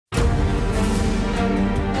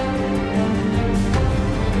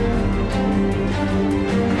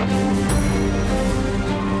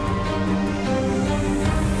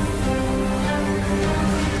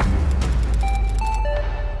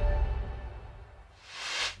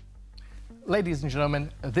Ladies and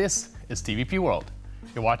gentlemen, this is TVP World.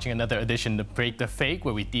 You're watching another edition of Break the Fake,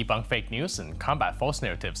 where we debunk fake news and combat false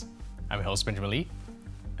narratives. I'm your host, Benjamin Lee,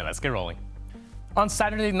 and let's get rolling. On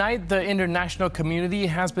Saturday night, the international community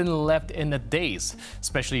has been left in a daze,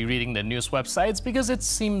 especially reading the news websites, because it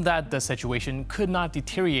seemed that the situation could not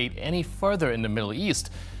deteriorate any further in the Middle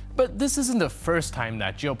East. But this isn't the first time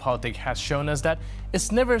that geopolitics has shown us that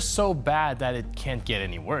it's never so bad that it can't get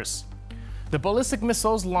any worse. The ballistic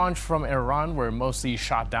missiles launched from Iran were mostly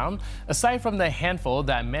shot down, aside from the handful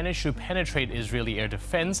that managed to penetrate Israeli air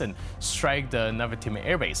defense and strike the Nevatim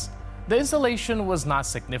airbase. The installation was not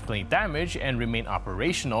significantly damaged and remained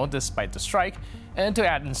operational despite the strike. And to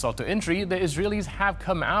add insult to injury, the Israelis have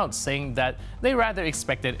come out saying that they rather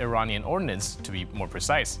expected Iranian ordnance, to be more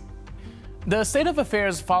precise. The state of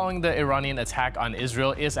affairs following the Iranian attack on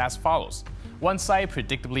Israel is as follows. One side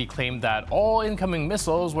predictably claimed that all incoming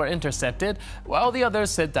missiles were intercepted, while the other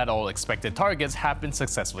said that all expected targets have been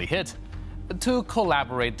successfully hit. To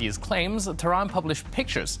corroborate these claims, Tehran published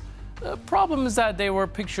pictures. The problem is that they were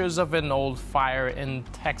pictures of an old fire in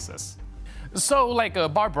Texas. So, like a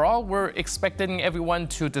bar brawl, we're expecting everyone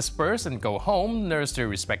to disperse and go home, nurse their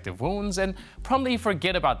respective wounds, and promptly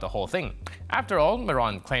forget about the whole thing. After all,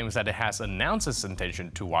 Iran claims that it has announced its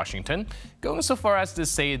intention to Washington, going so far as to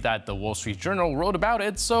say that the Wall Street Journal wrote about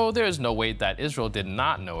it, so there is no way that Israel did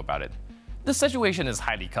not know about it. The situation is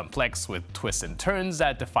highly complex, with twists and turns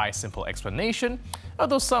that defy simple explanation.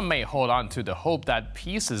 Although some may hold on to the hope that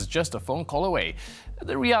peace is just a phone call away,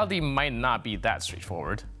 the reality might not be that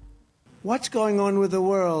straightforward. What's going on with the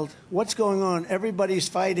world? What's going on? Everybody's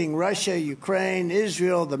fighting. Russia, Ukraine,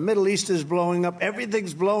 Israel, the Middle East is blowing up.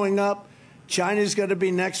 Everything's blowing up. China's going to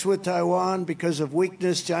be next with Taiwan because of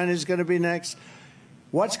weakness. China's going to be next.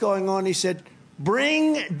 What's going on? He said,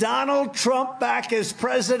 bring Donald Trump back as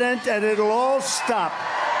president and it'll all stop.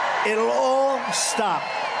 It'll all stop.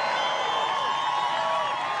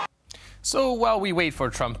 So while we wait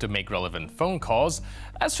for Trump to make relevant phone calls,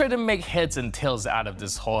 let's try to make heads and tails out of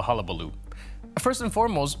this whole hullabaloo. First and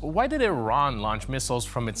foremost, why did Iran launch missiles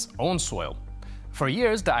from its own soil? For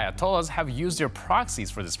years, the Ayatollahs have used their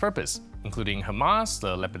proxies for this purpose, including Hamas,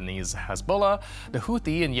 the Lebanese Hezbollah, the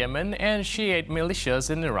Houthi in Yemen, and Shiite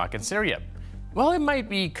militias in Iraq and Syria. While it might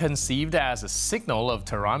be conceived as a signal of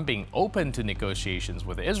Tehran being open to negotiations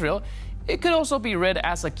with Israel, it could also be read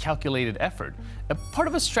as a calculated effort, a part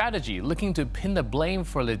of a strategy looking to pin the blame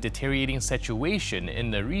for the deteriorating situation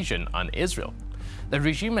in the region on Israel. The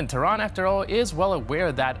regime in Tehran, after all, is well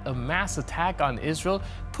aware that a mass attack on Israel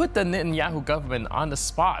put the Netanyahu government on the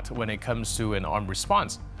spot when it comes to an armed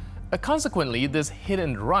response. Consequently, this hit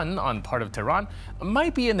and run on part of Tehran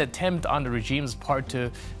might be an attempt on the regime's part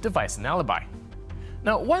to devise an alibi.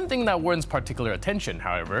 Now, one thing that warrants particular attention,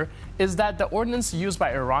 however, is that the ordnance used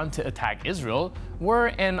by Iran to attack Israel were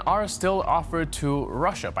and are still offered to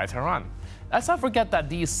Russia by Tehran. Let's not forget that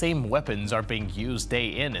these same weapons are being used day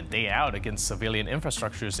in and day out against civilian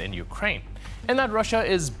infrastructures in Ukraine, and that Russia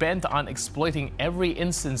is bent on exploiting every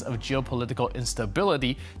instance of geopolitical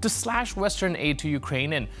instability to slash Western aid to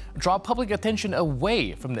Ukraine and draw public attention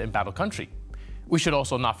away from the embattled country. We should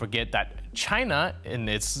also not forget that China, in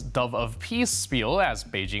its Dove of Peace spiel as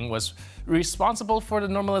Beijing, was responsible for the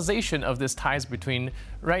normalization of these ties between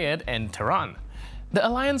Riyadh and Tehran. The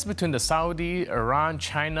alliance between the Saudi, Iran,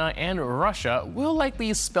 China, and Russia will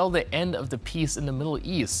likely spell the end of the peace in the Middle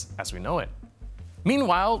East as we know it.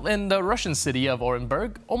 Meanwhile, in the Russian city of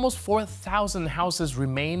Orenburg, almost 4,000 houses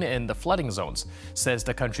remain in the flooding zones, says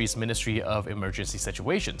the country's Ministry of Emergency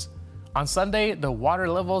Situations. On Sunday, the water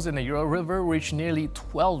levels in the Ural River reached nearly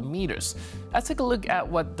 12 meters. Let's take a look at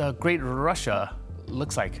what the Great Russia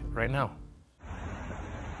looks like right now.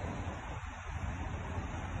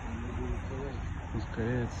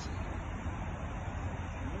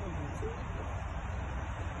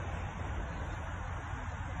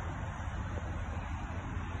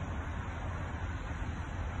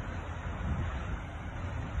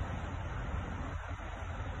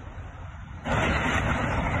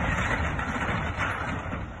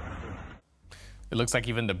 It looks like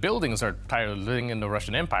even the buildings are tired of living in the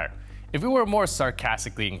Russian Empire. If we were more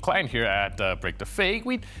sarcastically inclined here at Break the Fake,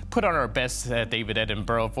 we'd put on our best David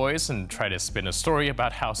Attenborough voice and try to spin a story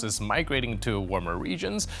about houses migrating to warmer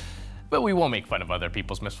regions, but we won't make fun of other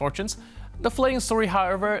people's misfortunes. The flooding story,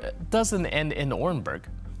 however, doesn't end in Orenburg.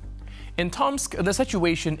 In Tomsk, the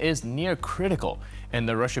situation is near critical, and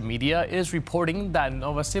the Russian media is reporting that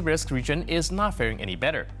Novosibirsk region is not faring any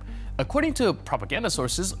better. According to propaganda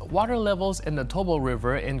sources, water levels in the Tobol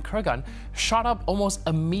River in Kurgan shot up almost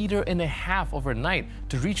 1.5 meters overnight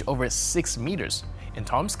to reach over 6 meters. In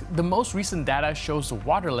Tomsk, the most recent data shows the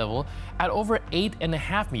water level at over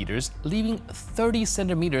 8.5 meters, leaving 30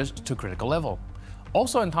 centimeters to critical level.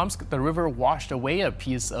 Also in Tomsk, the river washed away a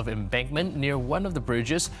piece of embankment near one of the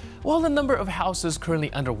bridges, while the number of houses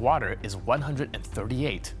currently underwater is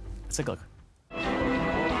 138. Let's take a look.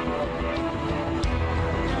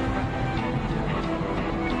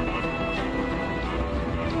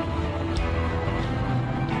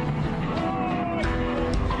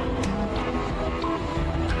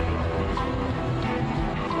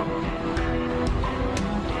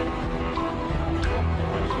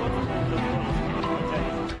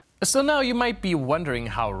 So now you might be wondering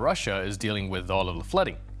how Russia is dealing with all of the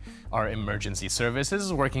flooding. Are emergency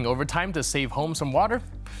services working overtime to save homes from water?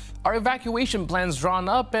 Are evacuation plans drawn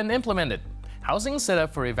up and implemented? Housing set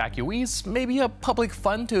up for evacuees? Maybe a public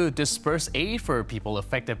fund to disperse aid for people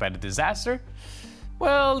affected by the disaster?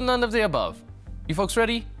 Well, none of the above. You folks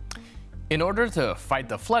ready? In order to fight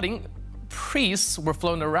the flooding, priests were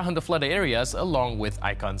flown around the flooded areas along with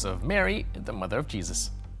icons of Mary, the mother of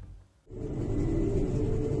Jesus.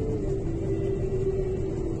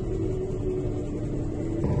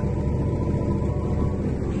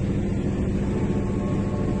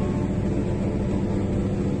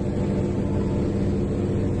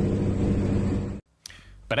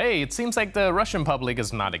 But hey, it seems like the Russian public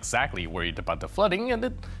is not exactly worried about the flooding, and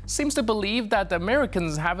it seems to believe that the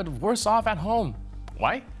Americans have it worse off at home.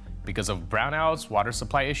 Why? Because of brownouts, water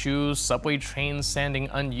supply issues, subway trains standing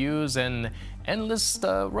unused, and endless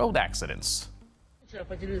road accidents.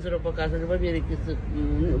 По телевизору показывали, в Америке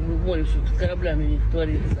море с кораблями у них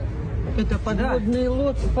творится. Это подводная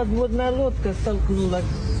лодка столкнулась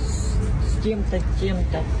с тем-то,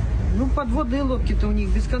 тем-то. Ну, подводные лодки-то у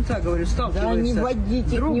них без конца, говорю, сталкиваются. Да, они водить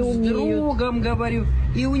их друг не умеют. с другом, говорю.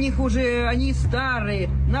 И у них уже, они старые.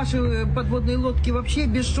 Наши подводные лодки вообще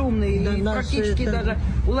бесшумные. Да, и практически даже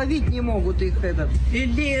уловить не могут их этот. И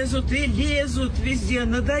лезут везде.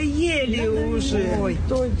 Надоели уже. Ой.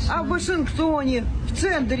 Точно. А в Вашингтоне, в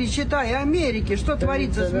центре, считай, Америки, что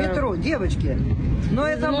творится с метро, девочки? Но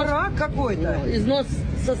это мрак какой-то. Износ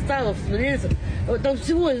составов, рельсов. Там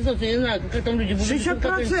всего износ, я не знаю, как там люди...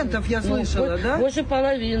 60% я слышала, да? Больше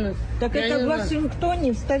половины. Так я это в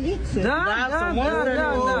Вашингтоне, в столице?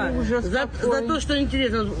 Да. Ужас За то, что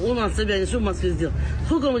интересно, у нас Собянин, что в Москве сделал?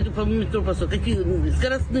 Сколько мы по метро построили? Какие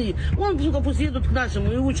скоростные? Пусть едут к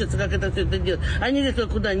нашему и учатся, как это все это делать. Они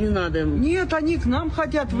лезут куда не надо им. Нет, они к нам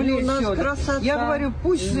хотят влезть. У нас сюда. красота. Я говорю,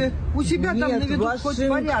 пусть у себя там наведут хоть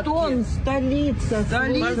порядки. Вашингтон, столица.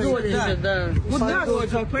 Позорище, да. Куда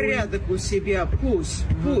Порядок у себя, пусть.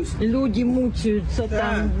 Люди мучаются,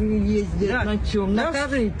 там ездят Да. на чем? На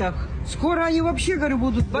корытах. Скоро они вообще, говорю,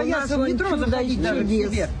 будут бояться в метро заходить даже к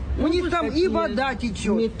себе. У них там и вода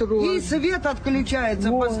течет, метро. и свет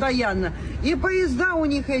отключается постоянно, и поезда у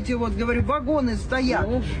них эти вот, говорю, вагоны стоят,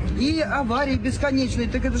 и аварии бесконечные.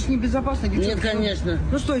 Так это ж небезопасно, девчонки. Нет, конечно.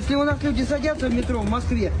 Ну что, если у нас люди садятся в метро в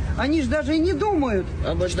Москве, они же даже и не думают,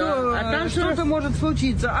 что там что-то может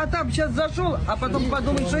случиться. А там сейчас зашел, а потом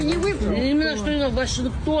подумает, что не выпил. Именно что именно в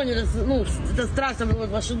Вашингтоне, это страшно,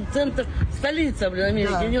 Вашингтон, столица,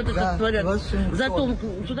 Америки, они вот это творят. Зато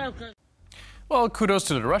туда... Well, kudos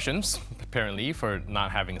to the Russians, apparently, for not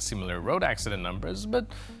having similar road accident numbers, but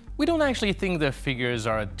we don't actually think the figures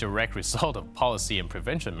are a direct result of policy and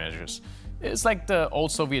prevention measures. It's like the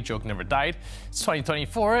old Soviet joke never died. It's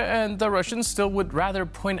 2024, and the Russians still would rather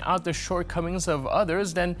point out the shortcomings of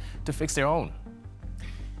others than to fix their own.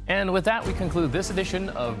 And with that, we conclude this edition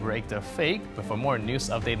of Break the Fake. But for more news,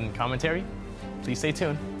 update, and commentary, please stay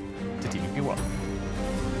tuned to TVP World.